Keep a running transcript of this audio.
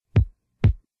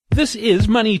This is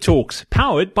Money Talks,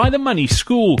 powered by the Money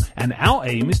School, and our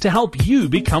aim is to help you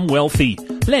become wealthy.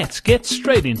 Let's get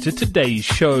straight into today's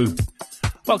show.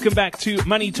 Welcome back to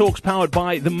Money Talks, powered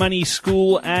by the Money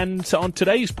School, and on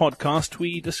today's podcast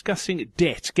we're discussing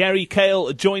debt. Gary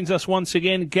Kale joins us once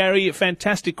again. Gary,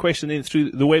 fantastic question in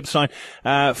through the website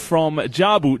from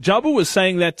Jabu. Jabu was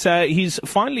saying that he's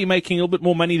finally making a little bit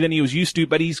more money than he was used to,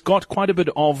 but he's got quite a bit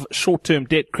of short-term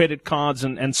debt, credit cards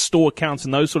and store accounts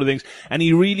and those sort of things, and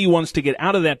he really wants to get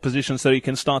out of that position so he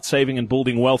can start saving and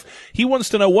building wealth. He wants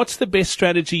to know what's the best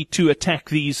strategy to attack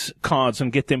these cards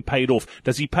and get them paid off.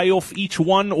 Does he pay off each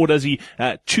one, or does he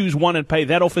choose one and pay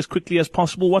that off as quickly as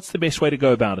possible? What's the best way to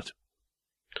go about it?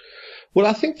 Well,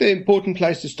 I think the important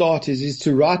place to start is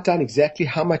to write down exactly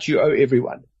how much you owe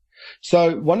everyone.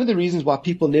 So one of the reasons why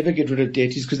people never get rid of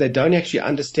debt is because they don't actually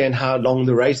understand how long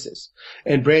the race is.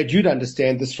 And Brad, you'd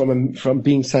understand this from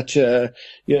being such an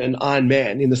iron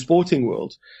man in the sporting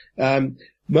world.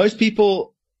 Most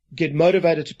people get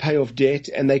motivated to pay off debt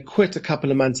and they quit a couple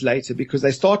of months later because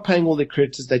they start paying all their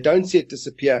creditors, they don't see it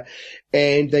disappear,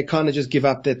 and they kind of just give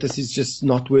up that this is just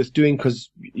not worth doing because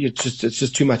it's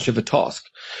just too much of a task.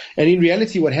 And in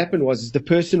reality, what happened was the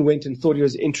person went and thought he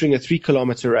was entering a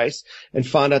 3-kilometer race and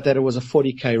found out that it was a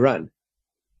 40K run.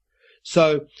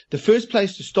 So the first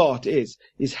place to start is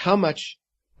how much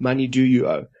money do you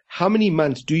owe? How many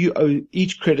months do you owe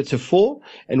each creditor for?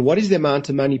 And what is the amount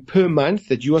of money per month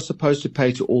that you are supposed to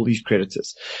pay to all these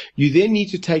creditors? You then need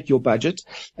to take your budget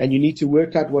and you need to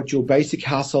work out what your basic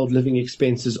household living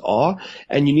expenses are,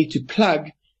 and you need to plug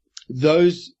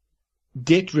those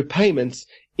debt repayments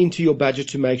into your budget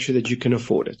to make sure that you can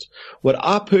afford it. What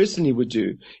I personally would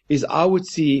do is I would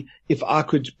see if I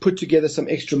could put together some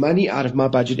extra money out of my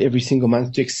budget every single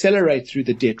month to accelerate through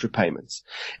the debt repayments.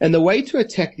 And the way to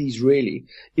attack these really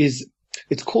is,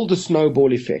 it's called the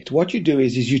snowball effect. What you do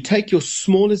is you take your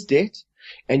smallest debt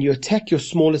and you attack your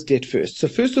smallest debt first. So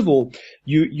first of all,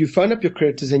 you phone up your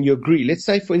creditors and you agree. Let's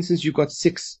say, for instance, you've got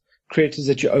 6 creditors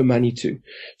that you owe money to.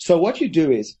 So what you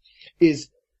do is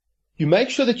you make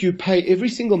sure that you pay every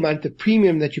single month the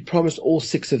premium that you promised all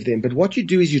 6 of them. But what you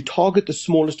do is you target the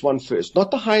smallest one first,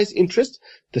 not the highest interest,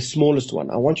 the smallest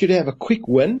one. I want you to have a quick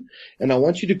win, and I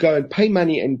want you to go and pay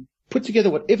money and put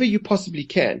together whatever you possibly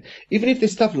can. Even if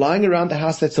there's stuff lying around the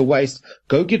house that's a waste,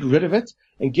 go get rid of it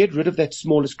and get rid of that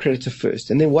smallest creditor first.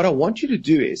 And then what I want you to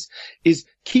do is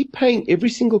keep paying every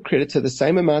single creditor the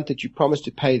same amount that you promised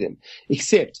to pay them,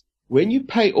 except when you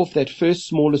pay off that first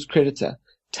smallest creditor,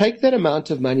 take that amount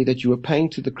of money that you were paying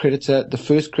to the creditor, the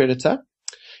first creditor,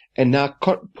 and now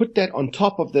put that on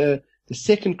top of the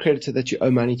second creditor that you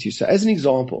owe money to. So as an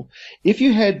example, if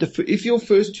your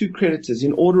first 2 creditors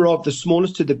in order of the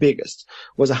smallest to the biggest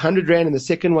was 100 Rand and the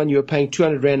second one you were paying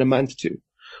 200 Rand a month to,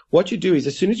 what you do is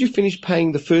as soon as you finish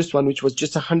paying the first one, which was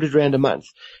just 100 Rand a month,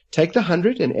 take the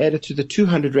 100 and add it to the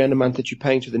 200 Rand a month that you're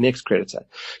paying to the next creditor.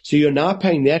 So you're now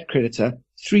paying that creditor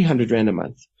 300 Rand a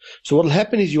month. So what will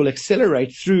happen is you'll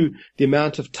accelerate through the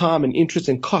amount of time and interest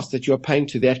and cost that you're paying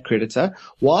to that creditor,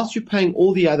 whilst you're paying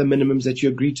all the other minimums that you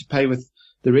agreed to pay with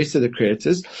the rest of the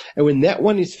creditors. And when that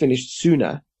one is finished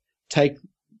sooner, take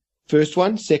first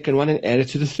one, second one, and add it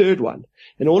to the third one.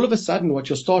 And all of a sudden, what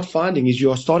you'll start finding is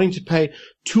you're starting to pay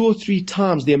 2 or 3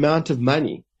 times the amount of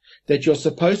money that you're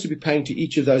supposed to be paying to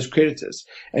each of those creditors.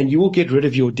 And you will get rid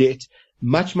of your debt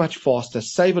much, much faster,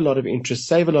 save a lot of interest,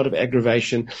 save a lot of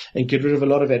aggravation, and get rid of a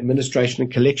lot of administration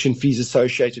and collection fees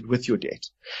associated with your debt.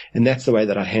 And that's the way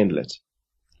that I handle it.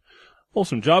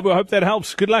 Awesome, Jabu. I hope that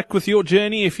helps. Good luck with your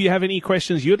journey. If you have any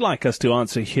questions you'd like us to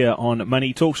answer here on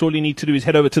Money Talks, all you need to do is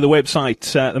head over to the website,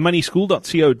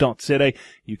 themoneyschool.co.za.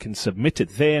 You can submit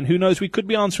it there, and who knows, we could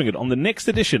be answering it on the next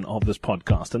edition of this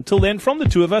podcast. Until then, from the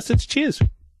two of us, it's cheers.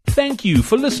 Thank you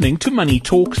for listening to Money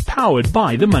Talks, powered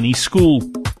by the Money School.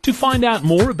 To find out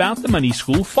more about the Money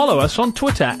School, follow us on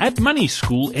Twitter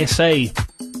 @MoneySchoolSA.